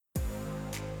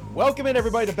Welcome in,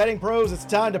 everybody, to Betting Pros. It's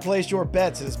time to place your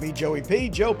bets. It's me, Joey P,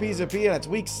 Joe P, and it's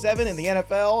week 7 in the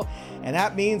NFL. And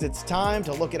that means it's time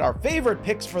to look at our favorite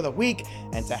picks for the week.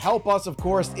 And to help us, of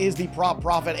course, is the prop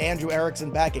prophet, Andrew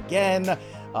Erickson, back again.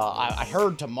 I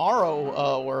heard tomorrow,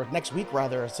 or next week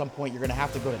rather, at some point, you're going to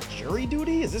have to go to jury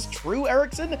duty. Is this true,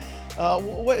 Erickson?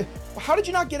 How did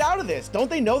you not get out of this? Don't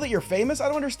they know that you're famous? I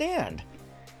don't understand.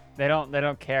 They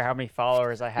don't care how many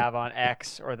followers I have on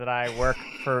X or that I work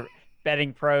for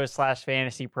Betting Pros /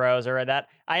 Fantasy Pros or that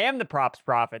I am the props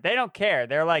prophet. They don't care.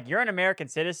 They're like, you're an American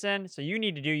citizen, so you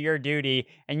need to do your duty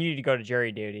and you need to go to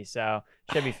jury duty. So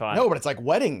should be fun. No, but it's like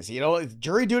weddings,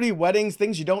 jury duty, weddings,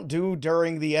 things you don't do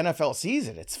during the NFL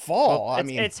season. It's fall. Well,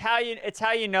 it's how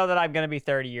you know that I'm going to be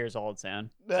 30 years old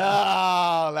soon.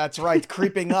 Ah, that's right.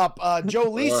 Creeping up.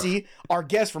 Joe Lisi, our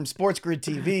guest from Sports Grid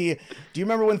TV. Do you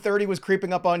remember when 30 was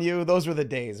creeping up on you? Those were the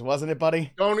days, wasn't it,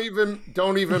 buddy? Don't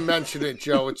even mention it,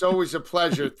 Joe. It's always a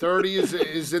pleasure. 30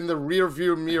 is in the rear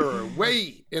view mirror,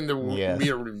 way in the rear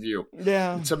view.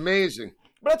 Yeah. It's amazing.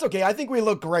 But that's okay. I think we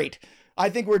look great. I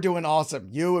think we're doing awesome.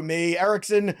 You and me,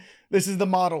 Erickson, this is the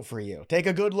model for you. Take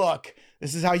a good look.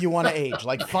 This is how you want to age,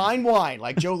 like fine wine,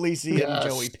 like Joe Lisi and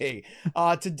Joey P.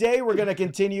 Today, we're going to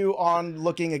continue on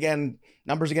looking, again,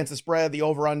 numbers against the spread, the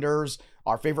over-unders,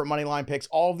 our favorite money line picks,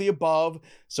 all of the above.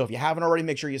 So if you haven't already,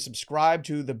 make sure you subscribe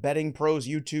to the Betting Pros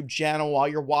YouTube channel while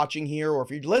you're watching here, or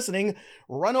if you're listening,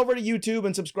 run over to YouTube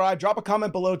and subscribe. Drop a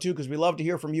comment below too, because we love to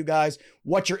hear from you guys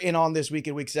what you're in on this week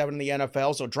in week 7 in the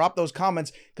NFL. So drop those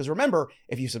comments, because remember,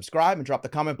 if you subscribe and drop the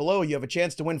comment below, you have a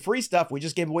chance to win free stuff. We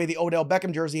just gave away the Odell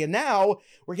Beckham jersey, and now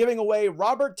we're giving away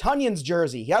Robert Tonyan's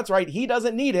jersey. That's right, he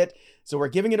doesn't need it, so we're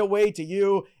giving it away to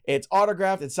you. It's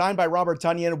autographed, it's signed by Robert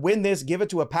Tonyan. Win this, give it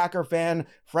to a Packer fan,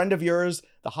 friend of yours.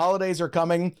 The holidays are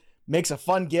coming. Makes a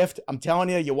fun gift. I'm telling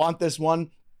you, you want this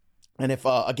one. And if,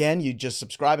 again, you just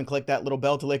subscribe and click that little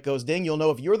bell till it goes ding, you'll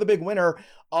know if you're the big winner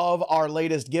of our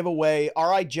latest giveaway. All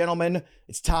right, gentlemen,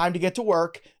 it's time to get to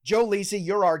work. Joe Lisi,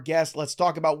 you're our guest. Let's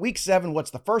talk about week 7.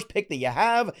 What's the first pick that you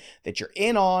have that you're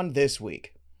in on this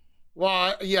week?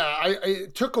 Well, yeah,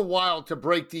 it took a while to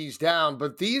break these down,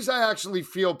 but these I actually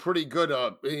feel pretty good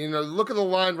of. Look at the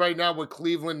line right now with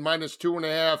Cleveland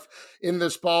 -2.5 in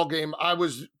this ball game. I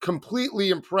was completely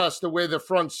impressed the way the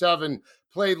front 7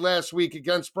 played last week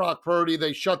against Brock Purdy.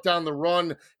 They shut down the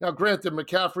run. Now, granted,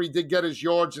 McCaffrey did get his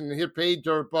yards and hit pay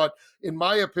dirt, but in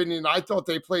my opinion, I thought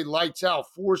they played lights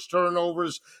out, forced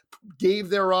turnovers, gave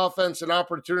their offense an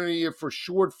opportunity for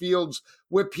short fields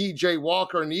with P.J.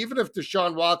 Walker. And even if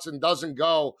Deshaun Watson doesn't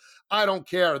go, I don't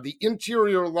care. The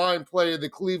interior line play of the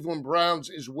Cleveland Browns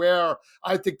is where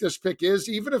I think this pick is.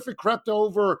 Even if it crept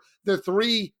over the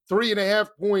 3.5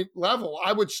 point level,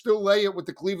 I would still lay it with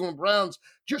the Cleveland Browns.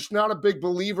 Just not a big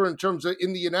believer in terms of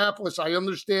Indianapolis. I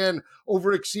understand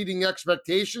over exceeding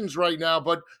expectations right now,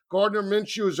 but Gardner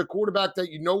Minshew is a quarterback that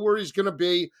you know where he's going to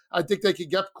be. I think they could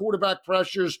get quarterback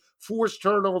pressures, force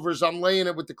turnovers. I'm laying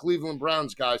it with the Cleveland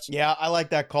Browns, guys. Yeah, I like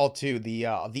that call too.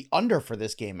 The under for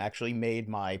this game actually made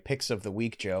my picks of the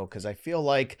week, Joe, because I feel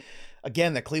like,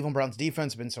 again, the Cleveland Browns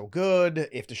defense has been so good.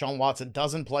 If Deshaun Watson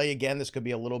doesn't play again, this could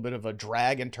be a little bit of a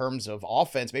drag in terms of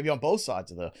offense, maybe on both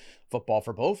sides of the football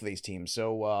for both of these teams.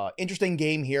 So interesting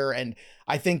game here. And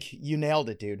I think you nailed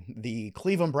it, dude. The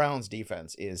Cleveland Browns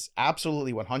defense is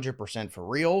absolutely 100% for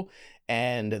real.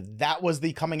 And that was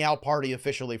the coming out party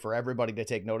officially for everybody to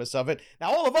take notice of it.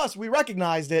 Now, all of us, we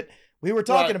recognized it. We were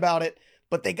talking about it.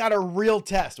 But they got a real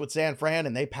test with San Fran,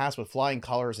 and they passed with flying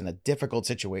colors in a difficult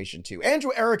situation, too.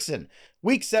 Andrew Erickson,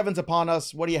 week 7's upon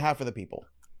us. What do you have for the people?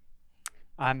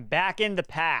 I'm back in the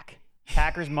pack.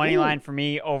 Packers money line for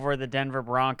me over the Denver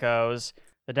Broncos.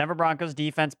 The Denver Broncos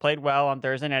defense played well on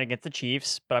Thursday night against the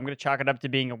Chiefs, but I'm going to chalk it up to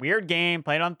being a weird game,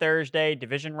 played on Thursday,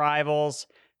 division rivals.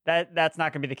 That's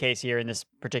not going to be the case here in this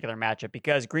particular matchup,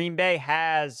 because Green Bay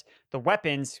has the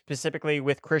weapons, specifically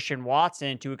with Christian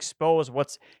Watson, to expose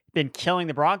what's been killing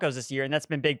the Broncos this year, and that's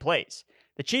been big plays.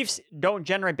 The Chiefs don't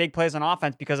generate big plays on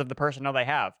offense because of the personnel they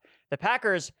have. The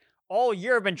Packers all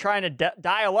year have been trying to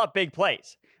dial up big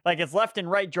plays. Like, it's left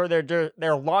and right.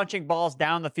 They're launching balls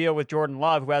down the field with Jordan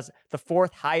Love, who has the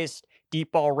 4th highest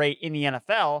deep ball rate in the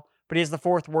NFL, but he has the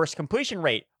 4th worst completion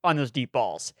rate on those deep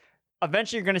balls.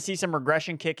 Eventually, you're going to see some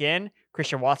regression kick in.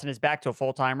 Christian Watson is back to a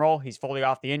full-time role. He's fully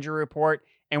off the injury report.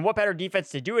 And what better defense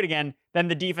to do it again than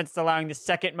the defense that's allowing the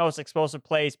 2nd most explosive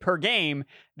plays per game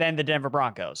than the Denver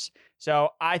Broncos. So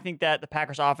I think that the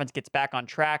Packers offense gets back on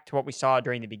track to what we saw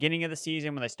during the beginning of the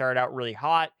season when they started out really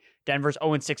hot. Denver's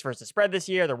 0-6 versus the spread this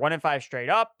year. They're 1-5 straight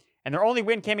up. And their only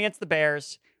win came against the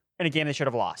Bears in a game they should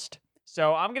have lost.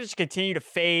 So I'm going to just continue to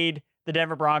fade the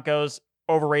Denver Broncos.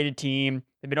 Overrated team.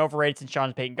 They've been overrated since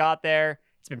Sean Payton got there.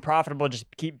 It's been profitable just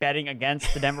keep betting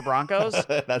against the Denver Broncos.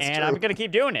 That's and true. I'm going to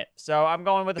keep doing it. So I'm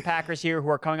going with the Packers here, who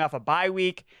are coming off a bye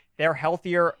week. They're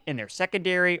healthier in their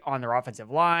secondary, on their offensive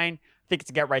line. I think it's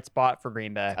a get-right spot for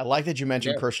Green Bay. I like that you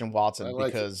mentioned Christian Watson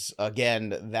like because,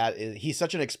 again, he's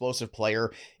such an explosive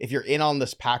player. If you're in on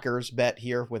this Packers bet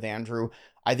here with Andrew,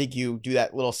 I think you do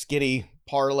that little skinny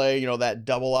parlay, that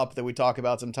double up that we talk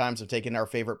about sometimes of taking our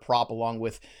favorite prop along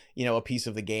with, a piece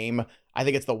of the game. I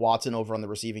think it's the Watson over on the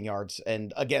receiving yards.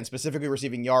 And again, specifically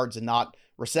receiving yards and not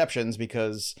receptions,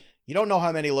 because you don't know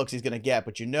how many looks he's going to get,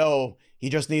 but he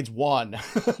just needs one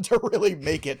to really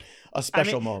make it a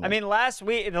special moment. I mean, last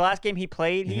week, in the last game he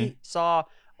played, he saw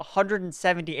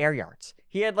 170 air yards.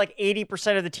 He had like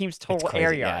 80% of the team's total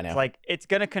air yards. It's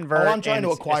going to convert. I'm trying to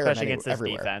acquire especially him against this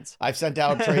everywhere. Defense. I've sent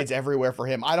out trades everywhere for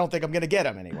him. I don't think I'm going to get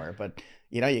him anywhere, but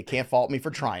you can't fault me for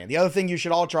trying. The other thing you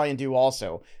should all try and do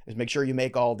also is make sure you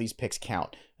make all these picks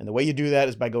count. And the way you do that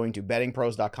is by going to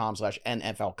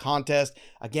bettingpros.com/NFL contest.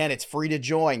 Again, it's free to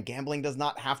join. Gambling does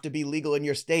not have to be legal in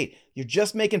your state. You're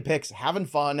just making picks, having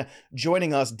fun,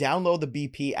 joining us. Download the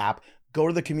BP app. Go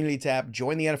to the community tab,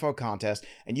 join the NFL contest,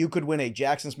 and you could win a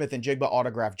Jackson Smith and Jigba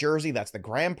autographed jersey. That's the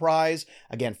grand prize.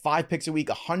 Again, 5 picks a week,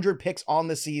 100 picks on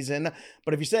the season.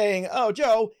 But if you're saying, oh,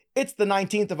 Joe, it's the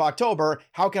 19th of October,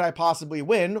 how can I possibly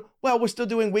win? Well, we're still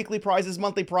doing weekly prizes,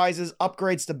 monthly prizes,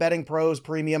 upgrades to Betting Pros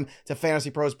Premium, to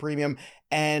Fantasy Pros Premium,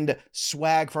 and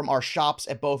swag from our shops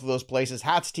at both of those places.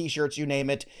 Hats, t-shirts, you name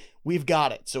it. We've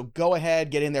got it. So go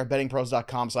ahead, get in there,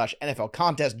 bettingpros.com/NFL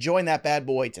contest. Join that bad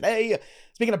boy today.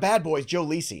 Speaking of bad boys, Joe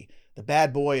Lisi, the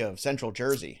bad boy of Central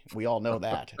Jersey. We all know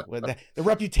that. The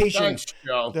reputation, Thanks,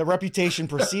 Joe. the reputation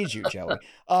precedes you, Joey.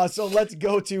 So let's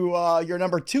go to your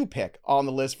number 2 pick on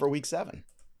the list for Week 7.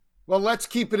 Well, let's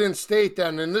keep it in state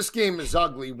then. And this game is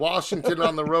ugly. Washington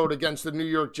on the road against the New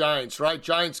York Giants, right?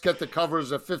 Giants get the cover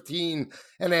as a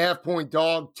 15.5-point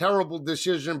dog. Terrible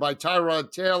decision by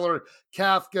Tyrod Taylor,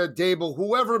 Kafka, Dable,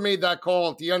 whoever made that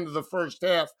call at the end of the first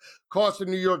half cost the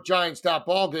New York Giants that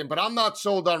ball game. But I'm not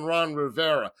sold on Ron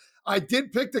Rivera. I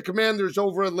did pick the Commanders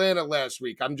over Atlanta last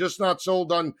week. I'm just not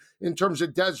sold on in terms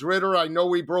of Des Ridder. I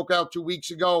know he broke out 2 weeks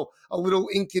ago, a little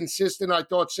inconsistent. I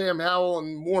thought Sam Howell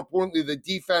and more importantly, the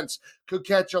defense could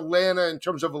catch Atlanta in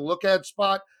terms of a look-ahead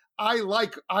spot. I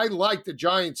like the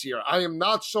Giants here. I am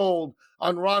not sold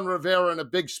on Ron Rivera in a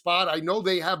big spot. I know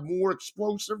they have more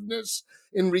explosiveness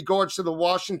in regards to the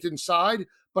Washington side,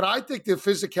 but I think the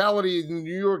physicality of the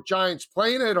New York Giants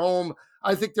playing at home,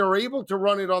 I think they're able to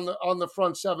run it on the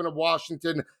front seven of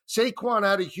Washington. Saquon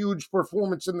had a huge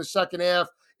performance in the second half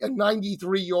at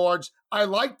 93 yards. I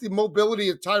like the mobility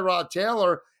of Tyrod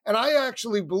Taylor, and I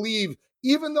actually believe,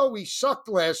 even though he sucked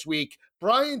last week,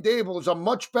 Brian Dable is a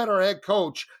much better head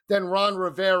coach than Ron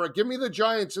Rivera. Give me the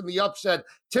Giants in the upset.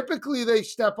 Typically, they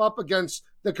step up against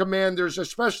the Commanders,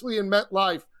 especially in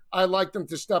MetLife. I like them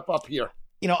to step up here.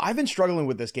 I've been struggling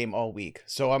with this game all week,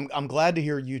 so I'm glad to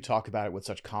hear you talk about it with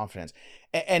such confidence.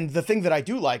 And the thing that I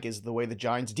do like is the way the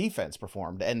Giants defense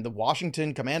performed, and the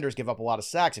Washington Commanders give up a lot of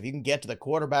sacks. If you can get to the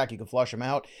quarterback, you can flush him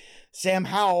out. Sam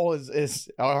Howell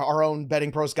is our own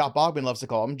betting pro, Scott Bogman loves to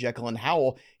call him, Jekyll and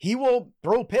Howell. He will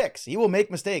throw picks. He will make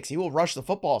mistakes. He will rush the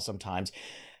football sometimes.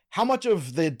 How much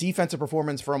of the defensive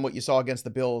performance from what you saw against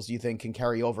the Bills do you think can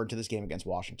carry over into this game against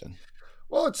Washington?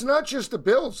 Well, it's not just the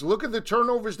Bills. Look at the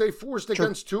turnovers they forced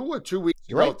against Tua 2 weeks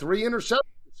ago. Right. 3 interceptions.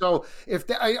 So if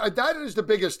that is the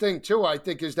biggest thing too, I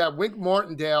think, is that Wink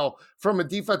Martindale, from a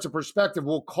defensive perspective,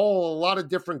 will call a lot of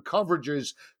different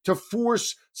coverages to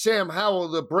force Sam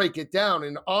Howell to break it down.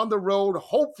 And on the road,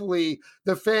 hopefully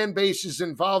the fan base is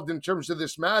involved in terms of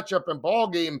this matchup and ball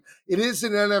game. It is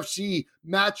an NFC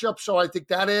matchup, so I think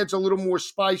that adds a little more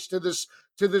spice to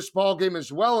this ball game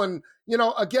as well. And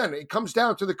again, it comes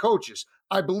down to the coaches.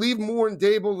 I believe more in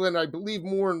Dable than I believe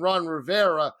more in Ron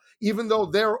Rivera, even though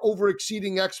they're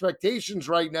over-exceeding expectations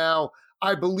right now.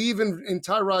 I believe in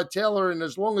Tyrod Taylor, and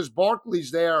as long as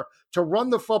Barkley's there to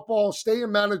run the football, stay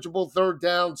in manageable third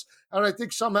downs, and I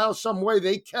think somehow, some way,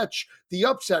 they catch the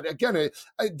upset. Again,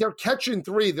 they're catching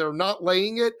 3. They're not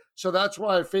laying it, so that's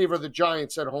why I favor the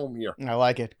Giants at home here. I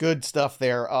like it. Good stuff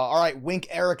there. All right, Wink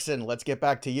Erickson, let's get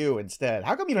back to you instead.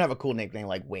 How come you don't have a cool nickname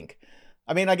like Wink?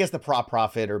 I mean, I guess the Prop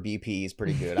Profit or BP is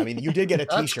pretty good. I mean, you did get a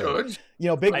T-shirt. That's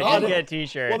good. Big I Pod. did get a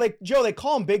T-shirt. Well, Joe, they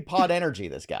call him Big Pod Energy,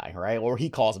 this guy, right? Or he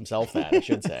calls himself that, I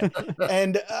should say.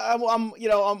 And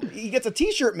he gets a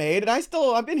T-shirt made, and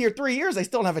I've been here 3 years. I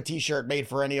still don't have a T-shirt made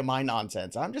for any of my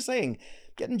nonsense. I'm just saying,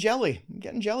 I'm getting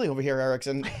jelly over here,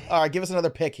 Erickson. All right, give us another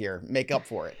pick here. Make up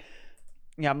for it.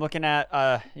 Yeah, I'm looking at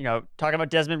talking about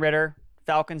Desmond Ridder,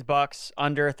 Falcons, Bucks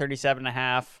under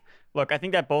 37.5. Look, I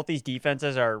think that both these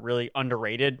defenses are really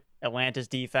underrated Atlanta's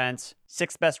defense.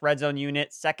 6th best red zone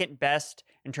unit, 2nd best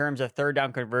in terms of third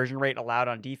down conversion rate allowed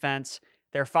on defense.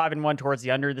 They're 5-1 towards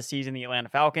the under this season, the Atlanta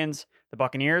Falcons. The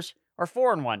Buccaneers are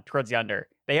 4-1 towards the under.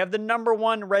 They have the number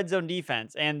 1 red zone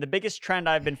defense. And the biggest trend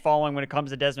I've been following when it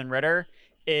comes to Desmond Ridder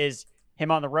is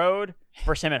him on the road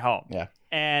versus him at home. Yeah.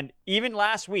 And even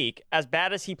last week, as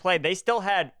bad as he played, they still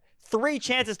had 3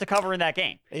 chances to cover in that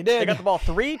game. They did. They got the ball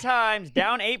 3 times,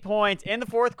 down 8 points in the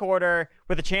fourth quarter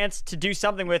with a chance to do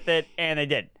something with it, and they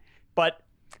did. But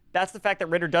that's the fact that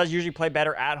Ridder does usually play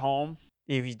better at home.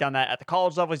 He's done that at the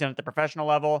college level. He's done it at the professional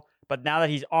level. But now that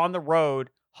he's on the road,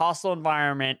 hostile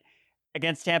environment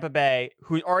against Tampa Bay,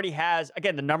 who already has,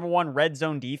 again, the number 1 red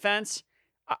zone defense,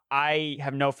 I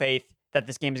have no faith that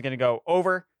this game is going to go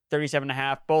over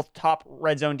 37.5, both top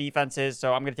red zone defenses.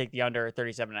 So I'm going to take the under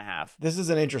 37.5. This is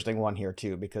an interesting one here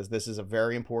too, because this is a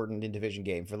very important in-division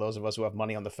game. For those of us who have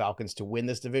money on the Falcons to win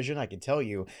this division, I can tell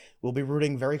you we'll be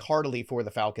rooting very heartily for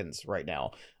the Falcons right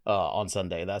now on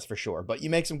Sunday. That's for sure. But you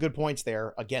make some good points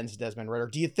there against Desmond Ridder.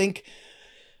 Do you think,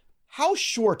 how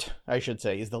short, I should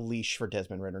say, is the leash for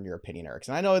Desmond Ridder in your opinion,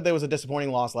 Erickson? I know there was a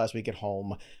disappointing loss last week at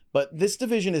home, but this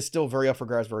division is still very up for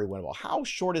grabs, very winnable. How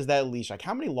short is that leash? Like,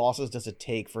 how many losses does it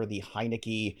take for the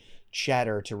Heineke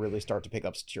chatter to really start to pick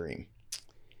up steam?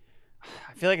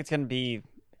 I feel like it's going to be,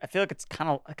 I feel like it's kind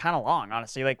of long,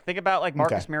 honestly. Like, think about like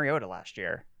Marcus Mariota last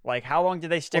year. Like, how long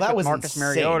did they stick with Marcus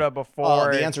Mariota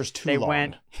before the answer's too long.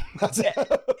 Went?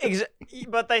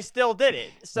 But they still did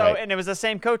it. So, right. And it was the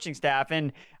same coaching staff.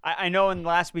 And I know in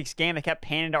last week's game, they kept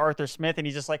panning to Arthur Smith, and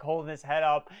he's just like holding his head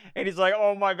up. And he's like,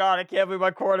 oh my God, I can't believe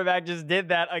my quarterback just did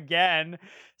that again.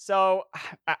 So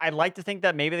I'd like to think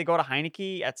that maybe they go to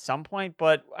Heineke at some point.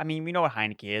 But I mean, we know what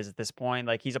Heineke is at this point.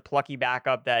 Like, he's a plucky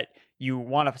backup that you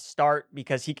want to start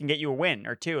because he can get you a win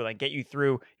or two, like get you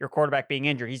through your quarterback being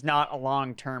injured. He's not a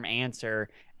long-term answer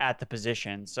at the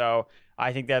position. So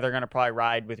I think that they're going to probably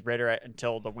ride with Ridder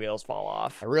until the wheels fall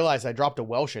off. I realized I dropped a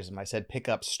Welshism. I said pick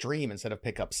up stream instead of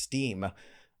pick up steam.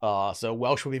 So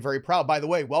Welsh will be very proud. By the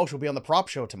way, Welsh will be on the prop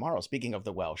show tomorrow. Speaking of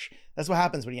the Welsh, that's what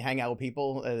happens when you hang out with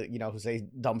people, who say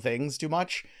dumb things too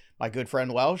much. My good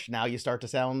friend Welsh, now you start to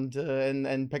sound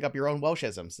and pick up your own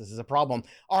Welshisms. This is a problem.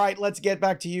 All right, let's get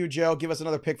back to you, Joe. Give us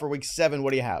another pick for week 7.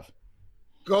 What do you have?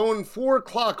 Going 4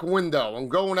 o'clock window. I'm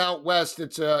going out west.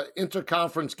 It's a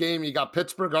interconference game. You got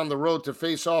Pittsburgh on the road to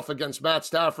face off against Matt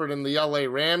Stafford and the LA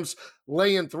Rams.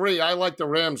 Laying 3. I like the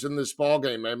Rams in this ball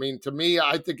game. I mean, to me,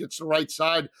 I think it's the right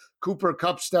side. Cooper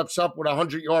Kupp steps up with a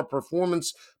 100-yard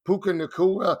performance. Puka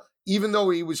Nacua, even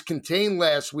though he was contained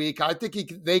last week, I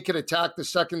think they could attack the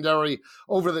secondary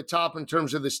over the top in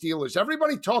terms of the Steelers.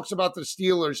 Everybody talks about the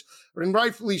Steelers, and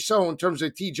rightfully so, in terms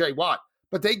of TJ Watt.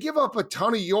 But they give up a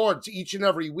ton of yards each and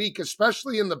every week,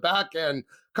 especially in the back end.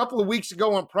 A couple of weeks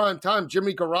ago on prime time,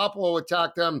 Jimmy Garoppolo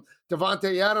attacked them.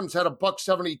 Devontae Adams had a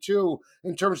 $172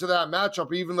 in terms of that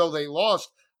matchup, even though they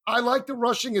lost. I like the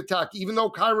rushing attack. Even though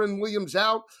Kyron Williams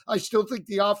out, I still think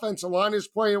the offensive line is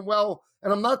playing well.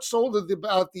 And I'm not sold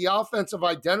about the offensive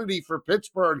identity for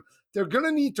Pittsburgh. They're going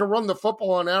to need to run the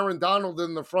football on Aaron Donald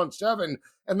in the front 7.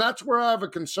 And that's where I have a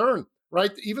concern.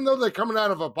 Right? Even though they're coming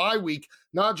out of a bye week,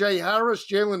 Najee Harris,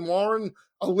 Jaylen Warren,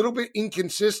 a little bit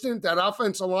inconsistent. That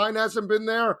offensive line hasn't been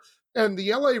there. And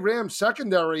the LA Rams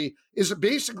secondary is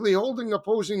basically holding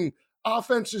opposing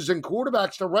offenses and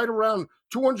quarterbacks to right around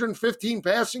 215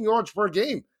 passing yards per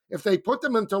game. If they put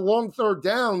them into long third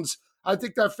downs, I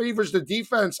think that favors the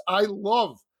defense. I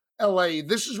love LA.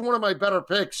 This is one of my better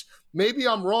picks. Maybe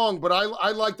I'm wrong, but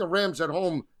I like the Rams at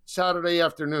home Saturday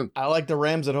afternoon. I like the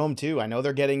Rams at home too. I know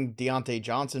they're getting Deontay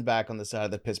Johnson back on the side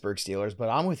of the Pittsburgh Steelers, but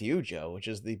I'm with you, Joe, which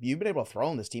is you've been able to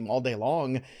throw in this team all day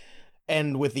long.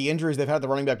 And with the injuries they've had at the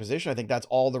running back position, I think that's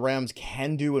all the Rams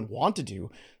can do and want to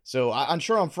do. So I'm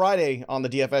sure on Friday on the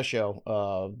DFS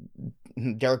show,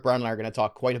 Derek Brown and I are going to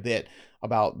talk quite a bit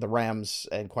about the Rams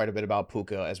and quite a bit about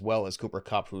Puka, as well as Cooper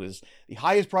Kupp, who is the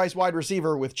highest priced wide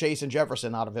receiver with Chase and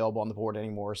Jefferson not available on the board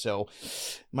anymore. So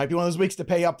might be one of those weeks to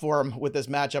pay up for him with this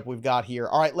matchup we've got here.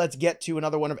 All right, let's get to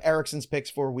another one of Erickson's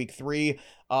picks for week 3.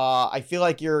 I feel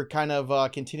like you're kind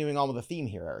of continuing on with the theme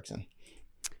here, Erickson.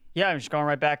 Yeah, I'm just going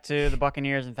right back to the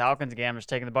Buccaneers and Falcons again. I'm just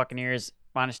taking the Buccaneers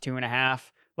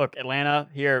 -2.5. Look, Atlanta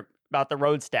here about the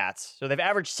road stats. So they've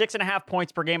averaged 6.5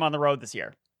 points per game on the road this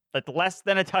year. That's less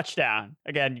than a touchdown.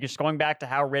 Again, just going back to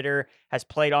how Ridder has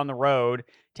played on the road.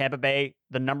 Tampa Bay,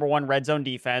 the number 1 red zone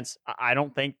defense. I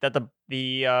don't think that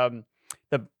the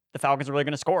Falcons are really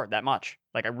going to score that much.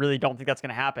 Like, I really don't think that's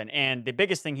going to happen. And the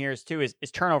biggest thing here is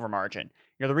turnover margin.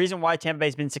 You know, the reason why Tampa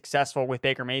Bay's been successful with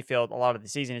Baker Mayfield a lot of the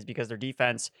season is because their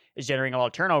defense is generating a lot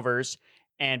of turnovers,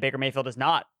 and Baker Mayfield is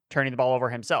not turning the ball over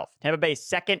himself. Tampa Bay is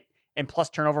 2nd in plus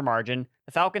turnover margin.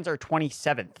 The Falcons are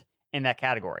 27th in that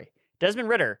category. Desmond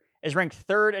Ridder is ranked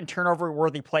third in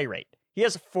turnover-worthy play rate. He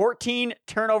has 14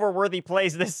 turnover-worthy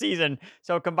plays this season.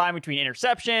 So combined between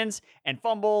interceptions and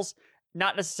fumbles,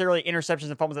 not necessarily interceptions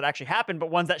and fumbles that actually happened, but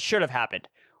ones that should have happened.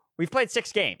 We've played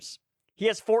 6 games. He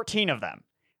has 14 of them.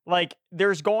 Like,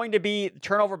 there's going to be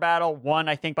turnover battle, won,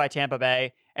 I think, by Tampa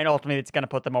Bay, and ultimately it's going to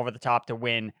put them over the top to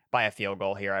win by a field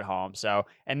goal here at home. So,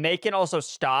 and they can also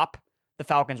stop the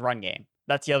Falcons' run game.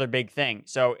 That's the other big thing.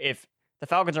 So if the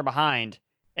Falcons are behind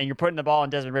and you're putting the ball in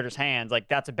Desmond Ridder's hands, like,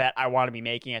 that's a bet I want to be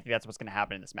making. I think that's what's going to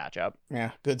happen in this matchup.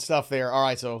 Yeah, good stuff there. All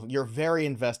right, so you're very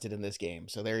invested in this game.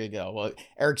 So there you go. Well,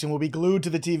 Erickson will be glued to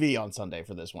the TV on Sunday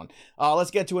for this one.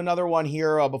 Let's get to another one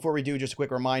here. Before we do, just a quick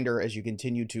reminder, as you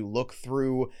continue to look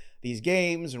through these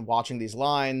games and watching these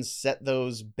lines, set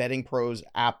those Betting Pros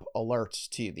app alerts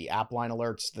to the app line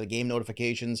alerts, the game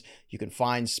notifications. You can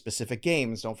find specific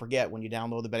games. Don't forget, when you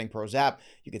download the Betting Pros app,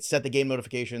 you can set the game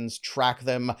notifications, track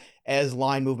them as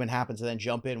line movement happens, and then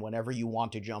jump in whenever you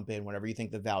want to jump in, whenever you think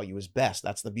the value is best.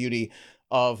 That's the beauty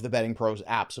of the Betting Pros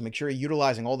app. So make sure you're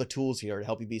utilizing all the tools here to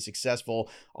help you be successful,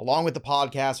 along with the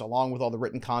podcast, along with all the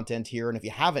written content here. And if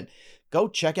you haven't, go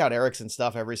check out Erickson's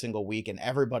stuff every single week and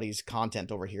everybody's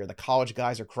content over here. The college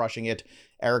guys are crushing it.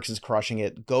 Erickson's crushing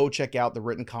it. Go check out the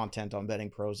written content on Betting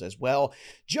Pros as well.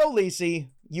 Joe Lisi,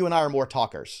 you and I are more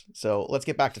talkers, so let's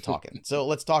get back to talking. So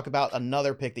let's talk about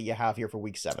another pick that you have here for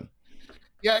week 7.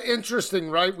 Yeah, interesting,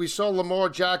 right? We saw Lamar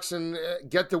Jackson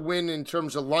get the win in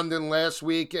terms of London last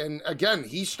week. And again,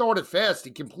 he started fast. He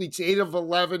completes 8 of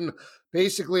 11,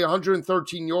 basically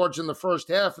 113 yards in the first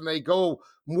half. And they go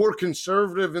more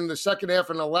conservative in the second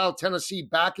half and allow Tennessee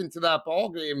back into that ball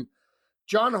game.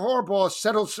 John Harbaugh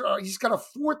settles, he's got a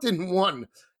 4th and 1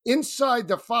 inside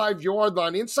the 5-yard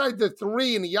line, inside the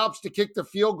 3, and he opts to kick the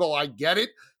field goal. I get it,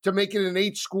 to make it an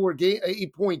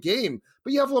 8-point game.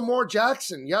 But you have Lamar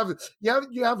Jackson. You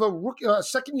have a rookie,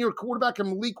 second-year quarterback in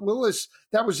Malik Willis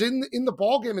that was in the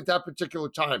ballgame at that particular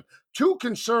time. Too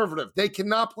conservative. They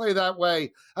cannot play that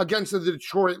way against the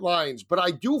Detroit Lions. But I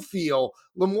do feel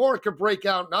Lamar could break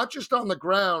out, not just on the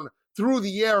ground, through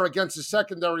the air against the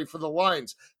secondary for the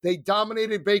Lions. They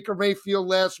dominated Baker Mayfield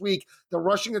last week. The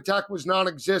rushing attack was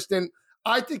non-existent.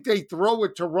 I think they throw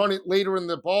it to run it later in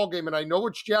the ballgame. And I know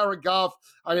it's Jared Goff.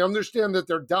 I understand that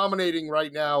they're dominating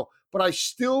right now, but I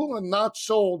still am not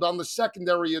sold on the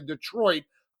secondary of Detroit.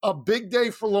 A big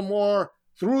day for Lamar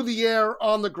through the air,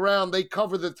 on the ground. They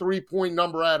cover the 3-point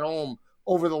number at home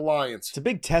over the Lions. It's a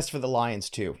big test for the Lions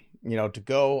too, to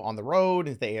go on the road,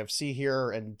 the AFC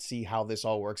here, and see how this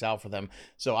all works out for them.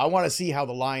 So I want to see how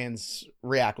the Lions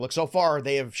react. Look, so far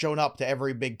they have shown up to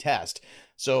every big test.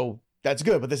 So that's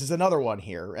good, but this is another one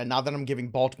here. And not that I'm giving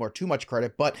Baltimore too much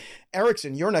credit, but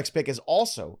Erickson, your next pick is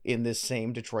also in this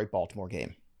same Detroit-Baltimore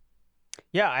game.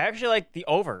 Yeah, I actually like the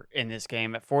over in this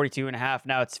game at 42.5.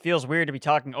 Now, it feels weird to be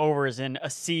talking overs in a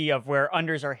sea of where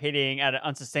unders are hitting at an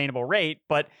unsustainable rate,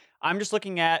 but I'm just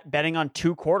looking at betting on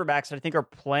 2 quarterbacks that I think are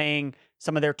playing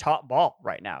some of their top ball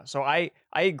right now. So I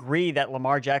agree that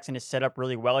Lamar Jackson is set up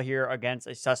really well here against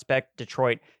a suspect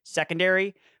Detroit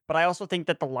secondary, but I also think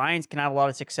that the Lions can have a lot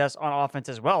of success on offense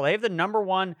as well. They have the number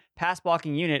 1 pass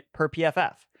blocking unit per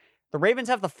PFF. The Ravens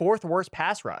have the 4th worst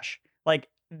pass rush. Like,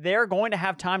 they're going to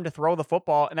have time to throw the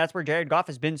football, and that's where Jared Goff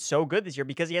has been so good this year,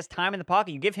 because he has time in the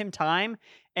pocket. You give him time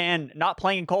and not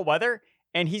playing in cold weather,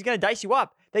 and he's going to dice you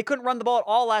up. They couldn't run the ball at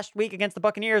all last week against the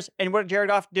Buccaneers, and what did Jared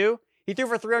Goff do? He threw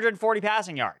for 340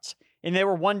 passing yards, and they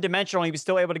were one-dimensional. He was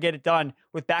still able to get it done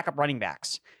with backup running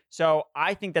backs. So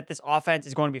I think that this offense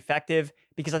is going to be effective,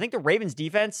 because I think the Ravens'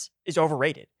 defense is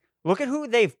overrated. Look at who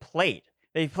they've played.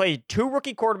 They've played 2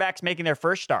 rookie quarterbacks making their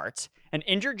first starts, an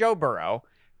injured Joe Burrow,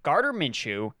 Gardner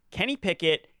Minshew, Kenny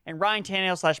Pickett, and Ryan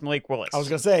Tannehill / Malik Willis. I was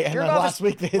going to say, and then last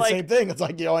week they did the same thing. It's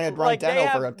like you only had Ryan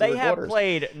Tannehill for 3 quarters. They have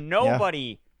played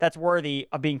nobody that's worthy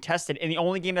of being tested, and the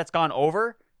only game that's gone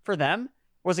over for them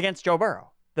was against Joe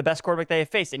Burrow, the best quarterback they have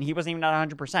faced, and he wasn't even at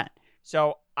 100%.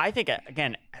 So I think,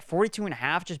 again, at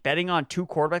 42.5, just betting on 2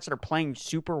 quarterbacks that are playing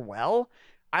super well,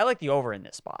 I like the over in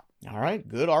this spot. All right,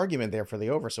 good argument there for the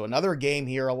over. So another game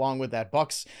here along with that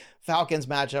Bucks-Falcons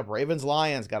matchup.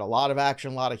 Ravens-Lions got a lot of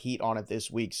action, a lot of heat on it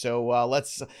this week. So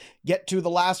let's get to the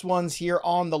last ones here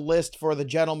on the list for the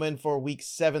gentlemen for Week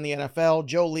 7, the NFL.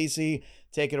 Joe Lisi,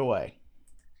 take it away.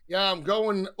 Yeah, I'm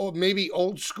going maybe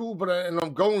old school, but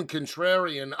I'm going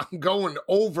contrarian. I'm going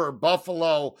over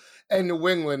Buffalo and New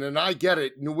England, and I get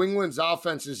it. New England's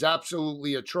offense is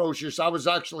absolutely atrocious. I was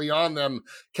actually on them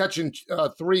catching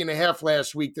 3.5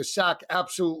 last week. The sack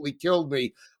absolutely killed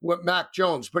me with Mac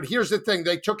Jones. But here's the thing.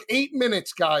 They took 8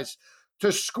 minutes, guys,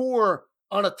 to score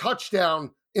on a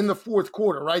touchdown in the fourth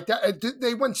quarter, right?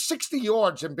 They went 60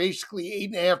 yards in basically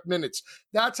 8.5 minutes.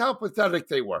 That's how pathetic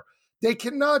they were. They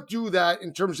cannot do that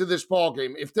in terms of this ball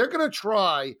game. If they're going to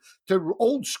try to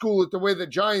old school it the way the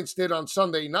Giants did on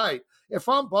Sunday night, if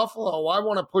I'm Buffalo, I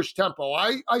want to push tempo.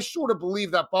 I sort of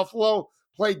believe that Buffalo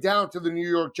played down to the New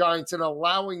York Giants and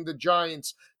allowing the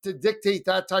Giants to dictate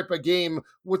that type of game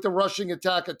with the rushing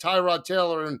attack of Tyrod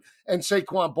Taylor and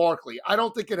Saquon Barkley. I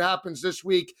don't think it happens this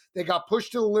week. They got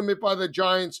pushed to the limit by the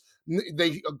Giants.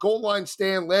 They goal line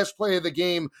stand, last play of the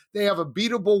game. They have a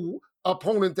beatable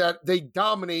opponent that they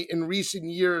dominate in recent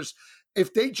years.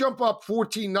 If they jump up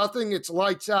 14-0, it's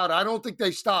lights out. I don't think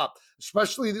they stop,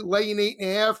 especially laying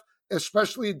 8.5,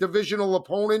 especially a divisional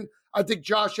opponent. I think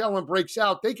Josh Allen breaks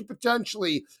out. They could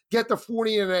potentially get the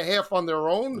 40.5 on their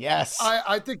own. Yes.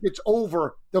 I think it's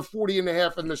over the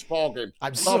 40.5 in this ball game.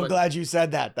 I'm so glad you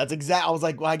said that. That's exact. I was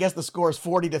like, well, I guess the score is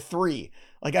 40-3.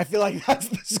 Like, I feel like that's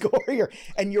the score here.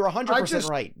 And you're 100%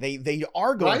 right. They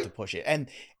are going to push it.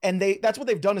 And that's what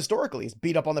they've done historically, is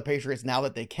beat up on the Patriots now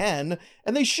that they can.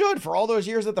 And they should. For all those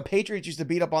years that the Patriots used to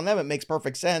beat up on them, it makes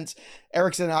perfect sense.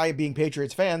 Erickson and I, being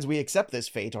Patriots fans, we accept this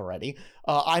fate already.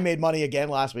 I made money again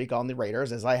last week on the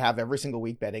Raiders, as I have every single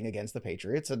week betting against the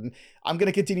Patriots. And I'm going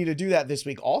to continue to do that this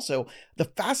week also. The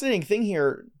fascinating thing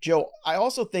here, Joe, I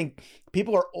also think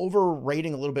people are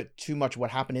overrating a little bit too much what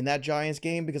happened in that Giants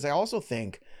game, because I also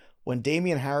think when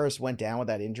Damian Harris went down with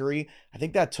that injury, I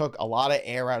think that took a lot of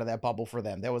air out of that bubble for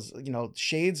them. There was,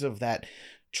 shades of that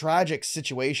tragic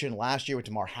situation last year with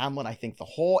Damar Hamlin. I think the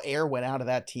whole air went out of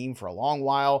that team for a long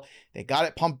while. They got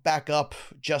it pumped back up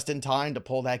just in time to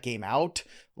pull that game out,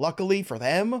 luckily for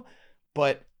them.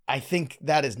 But I think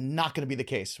that is not going to be the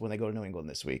case when they go to New England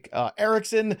this week.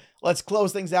 Erickson, let's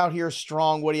close things out here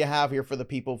strong. What do you have here for the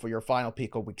people for your final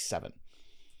pick of week 7?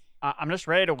 I'm just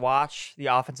ready to watch the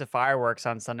offensive fireworks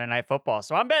on Sunday Night Football.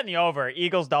 So I'm betting the over.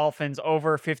 Eagles, Dolphins,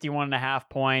 over 51.5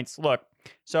 points. Look,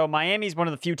 so Miami's one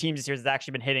of the few teams this year that's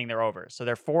actually been hitting their over. So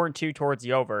they're 4-2 towards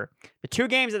the over. The two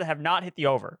games that have not hit the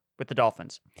over with the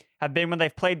Dolphins have been when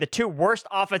they've played the two worst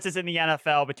offenses in the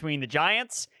NFL between the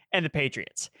Giants and the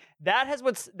Patriots. That is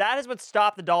what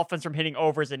stopped the Dolphins from hitting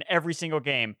overs in every single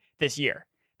game this year.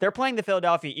 They're playing the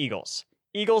Philadelphia Eagles.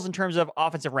 Eagles, in terms of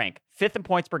offensive rank, 5th in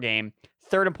points per game,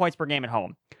 3rd in points per game at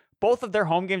home. Both of their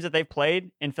home games that they've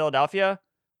played in Philadelphia,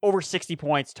 over 60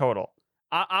 points total.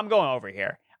 I'm going over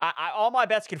here. All my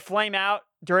bets could flame out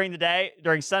during the day,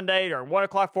 during Sunday, during 1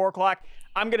 o'clock, 4 o'clock.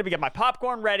 I'm going to get my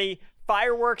popcorn ready,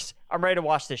 fireworks. I'm ready to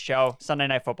watch this show. Sunday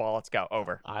Night Football. Let's go.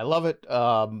 Over. I love it.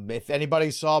 If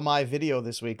anybody saw my video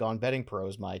this week on Betting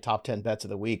Pros, my top 10 bets of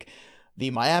the week,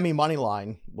 the Miami money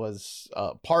line was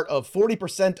part of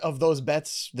 40% of those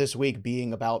bets this week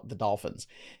being about the Dolphins.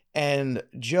 And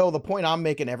Joe, the point I'm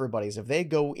making everybody is if they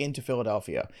go into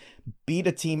Philadelphia, beat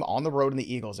a team on the road in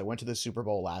the Eagles that went to the Super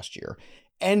Bowl last year,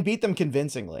 and beat them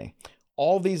convincingly,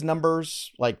 all these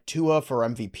numbers, like Tua for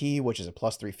MVP, which is a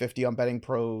plus 350 on Betting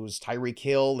Pros, Tyreek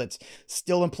Hill, that's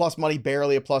still in plus money,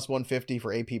 barely a plus 150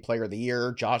 for AP Player of the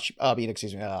Year,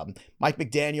 Mike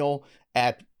McDaniel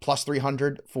at plus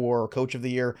 300 for Coach of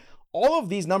the Year. All of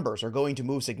these numbers are going to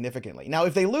move significantly. Now,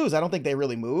 if they lose, I don't think they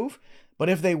really move, but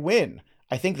if they win,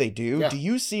 I think they do. Yeah. Do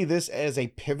you see this as a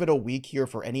pivotal week here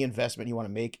for any investment you want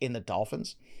to make in the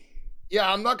Dolphins?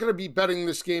 Yeah, I'm not going to be betting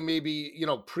this game maybe,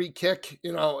 pre-kick,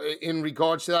 in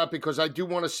regards to that, because I do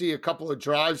want to see a couple of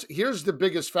drives. Here's the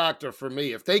biggest factor for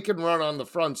me. If they can run on the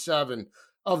front seven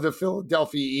of the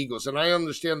Philadelphia Eagles, and I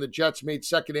understand the Jets made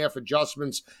second half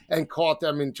adjustments and caught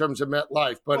them in terms of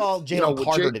MetLife. But Jalen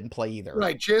Carter didn't play either.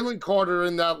 Right, Jalen Carter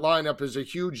in that lineup is a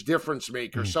huge difference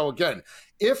maker. So again,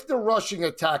 if the rushing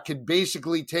attack can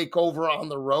basically take over on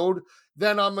the road,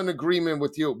 then I'm in agreement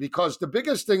with you, because the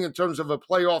biggest thing in terms of a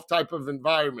playoff type of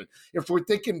environment, if we're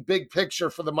thinking big picture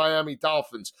for the Miami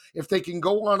Dolphins, if they can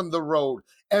go on the road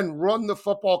and run the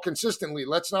football consistently,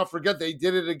 let's not forget they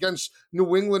did it against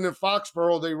New England and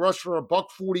Foxborough. They rushed for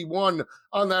 $141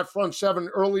 on that front seven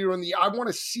earlier in the year. I want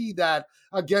to see that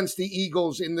against the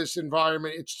Eagles in this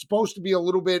environment. It's supposed to be a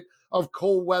little bit of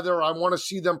cold weather. I want to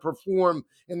see them perform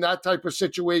in that type of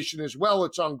situation as well.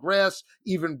 It's on grass,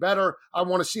 even better. I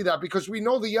want to see that because we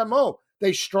know the MO.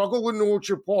 They struggle in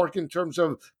Orchard Park in terms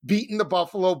of beating the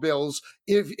Buffalo Bills.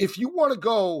 If you want to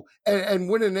go and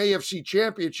win an AFC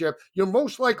championship, you're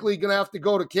most likely going to have to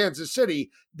go to Kansas City.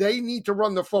 They need to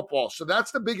run the football. So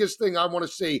that's the biggest thing I want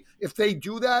to see. If they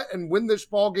do that and win this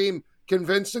ball game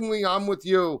convincingly, I'm with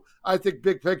you. I think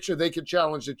big picture, they could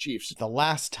challenge the Chiefs. The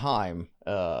last time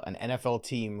an NFL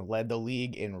team led the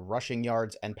league in rushing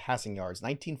yards and passing yards,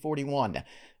 1941.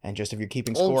 And just if you're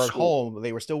keeping score at home,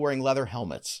 they were still wearing leather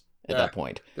helmets. at that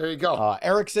point. There you go.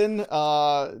 Erickson,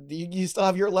 do you still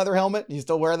have your leather helmet? Do you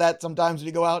still wear that sometimes when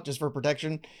you go out just for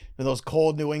protection for those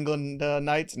cold New England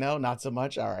nights? No, not so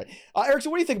much. All right.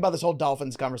 Erickson, what do you think about this whole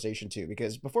Dolphins conversation too?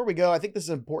 Because before we go, I think this is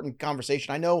an important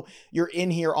conversation. I know you're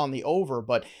in here on the over,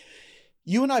 but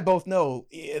you and I both know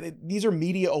these are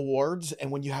media awards,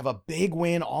 and when you have a big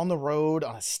win on the road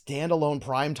on a standalone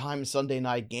primetime Sunday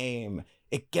night game,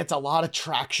 it gets a lot of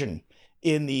traction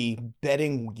in the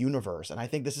betting universe. And I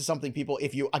think this is something people,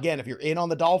 if you're in on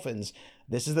the Dolphins,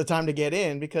 this is the time to get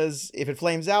in, because if it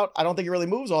flames out, I don't think it really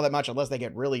moves all that much unless they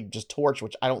get really just torched,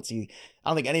 which I don't think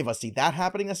any of us see that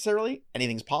happening necessarily.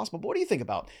 Anything's possible. But what do you think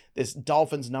about this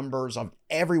Dolphins numbers of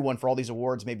everyone for all these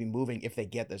awards maybe moving if they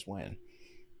get this win?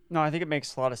 No, I think it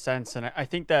makes a lot of sense. And I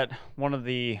think that one of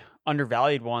the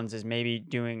undervalued ones is maybe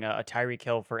doing a Tyreek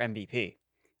Hill for MVP.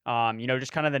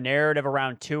 Just kind of the narrative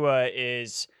around Tua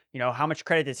is, how much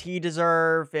credit does he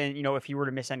deserve? And, if he were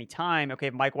to miss any time, okay,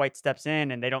 if Mike White steps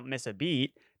in and they don't miss a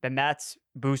beat, then that's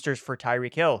boosters for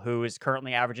Tyreek Hill, who is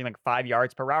currently averaging like 5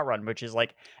 yards per route run, which is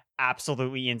like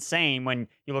absolutely insane. When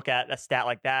you look at a stat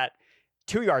like that,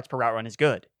 2 yards per route run is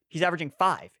good. He's averaging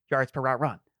 5 yards per route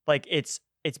run. Like it's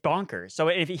bonkers. So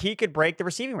if he could break the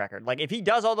receiving record, like if he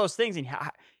does all those things and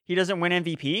he doesn't win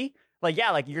MVP, like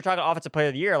you're talking offensive player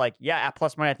of the year, like at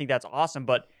plus money, I think that's awesome,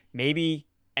 but maybe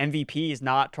MVP is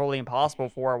not totally impossible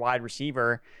for a wide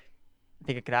receiver. I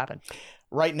think it could happen.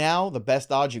 Right now, the best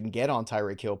odds you can get on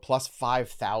Tyreek Hill, plus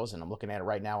 5,000. I'm looking at it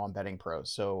right now on Betting Pros.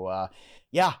 So,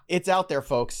 it's out there,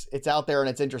 folks. It's out there, and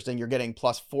it's interesting. You're getting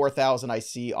plus 4,000, I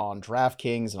see, on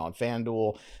DraftKings and on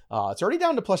FanDuel. It's already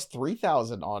down to plus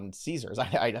 3,000 on Caesars.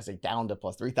 I say down to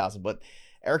plus 3,000, but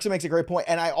Erickson makes a great point.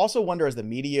 And I also wonder, as the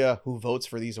media who votes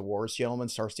for these awards, gentlemen,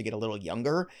 starts to get a little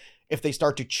younger, if they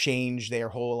start to change their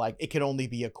whole, it can only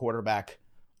be a quarterback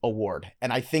award.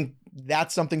 And I think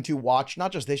that's something to watch,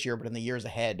 not just this year, but in the years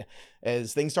ahead,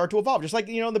 as things start to evolve. Just like,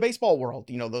 in the baseball world,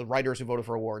 the writers who voted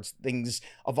for awards, things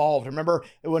evolved. Remember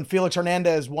when Felix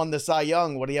Hernandez won the Cy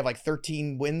Young, what do you have,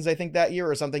 13 wins, I think, that year,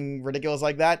 or something ridiculous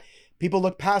like that? People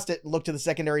looked past it, looked to the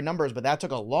secondary numbers, but that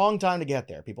took a long time to get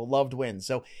there. People loved wins.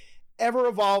 So ever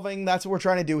evolving. That's what we're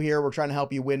trying to do here. We're trying to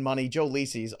help you win money. Joe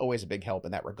Lisi is always a big help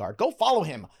in that regard. Go follow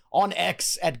him on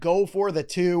X at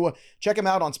Go4The2. Check him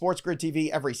out on Sports Grid TV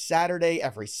every Saturday,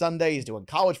 every Sunday. He's doing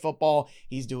college football.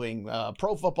 He's doing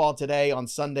pro football today on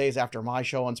Sundays after my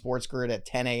show on Sports Grid at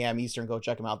 10 a.m. Eastern. Go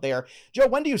check him out there. Joe,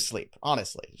 when do you sleep?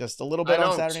 Honestly, just a little bit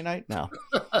on Saturday night? No.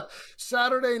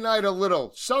 Saturday night a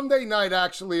little. Sunday night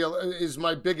actually is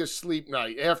my biggest sleep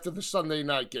night after the Sunday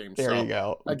night game. There you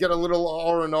go. I get a little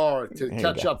R&R to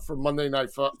catch up for Monday night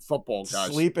football,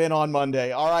 guys. Sleep in on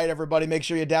Monday. All right, everybody, make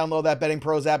sure you download that Betting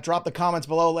Pros app. Drop the comments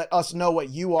below. Let us know what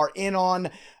you are in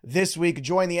on this week.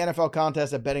 Join the NFL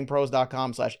contest at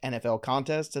bettingpros.com/NFL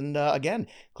contest. And again,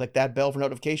 click that bell for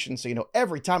notifications so you know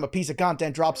every time a piece of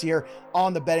content drops here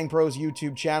on the Betting Pros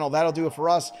YouTube channel. That'll do it for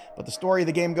us. But the story of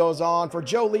the game goes on. For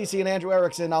Joe Lisi and Andrew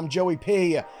Erickson, I'm Joey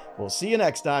P. We'll see you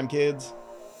next time, kids.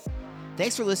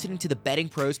 Thanks for listening to the Betting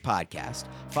Pros podcast.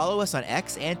 Follow us on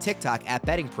X and TikTok at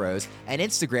Betting Pros and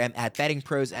Instagram at Betting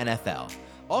Pros NFL.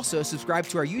 Also, subscribe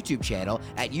to our YouTube channel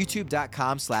at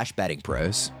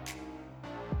youtube.com/bettingpros.